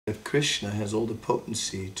That Krishna has all the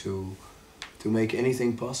potency to make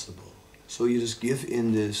anything possible. So you just give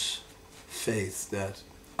in this faith that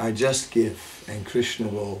I just give and Krishna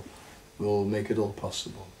will make it all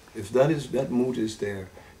possible. If that mood is there,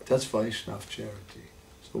 that's Vaishnava charity.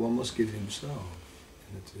 So one must give himself.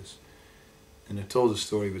 And I told a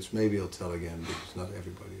story which maybe I'll tell again because not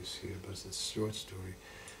everybody is here, but it's a short story.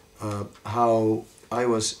 How I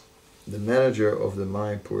was the manager of the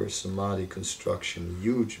Mayapur Samadhi construction,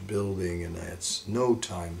 huge building, and I had no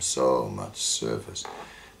time, so much service.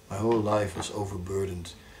 My whole life was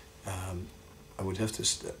overburdened. I would have to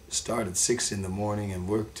start at 6 in the morning and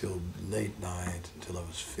work till late night until I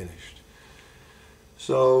was finished.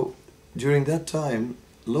 So during that time,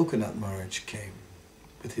 Lokanath Maharaj came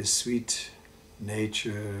with his sweet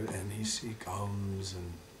nature, and he comes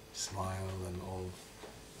and smiles and all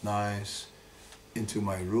nice into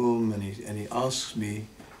my room, and he asks me,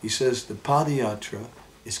 he says, the Padayatra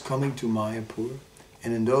is coming to Mayapur,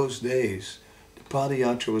 and in those days the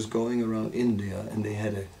Padayatra was going around India, and they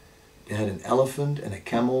had an elephant and a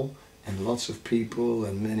camel and lots of people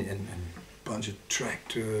and a bunch of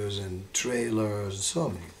tractors and trailers and so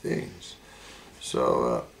many things.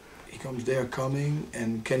 So he comes there coming,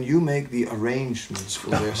 and can you make the arrangements for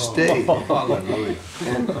their stay?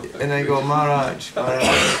 And I go, Maharaj,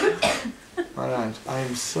 I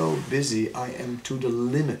am so busy, I am to the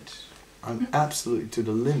limit. I'm absolutely to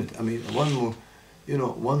the limit. I mean,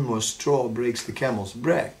 one more straw breaks the camel's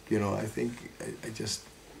back. I think I just,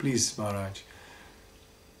 please Maharaj,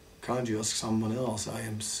 can't you ask someone else? I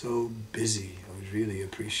am so busy. I would really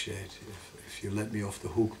appreciate if you let me off the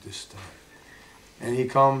hook this time. And he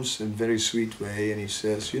comes in a very sweet way and he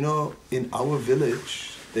says, in our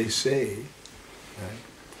village they say,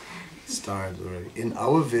 start already, in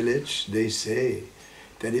our village they say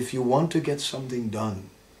that if you want to get something done,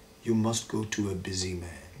 you must go to a busy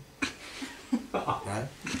man. Right?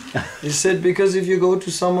 He said, because if you go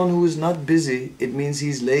to someone who is not busy, it means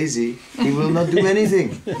he's lazy, he will not do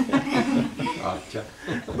anything.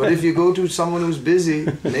 But if you go to someone who's busy,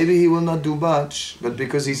 maybe he will not do much, but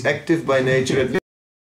because he's active by nature,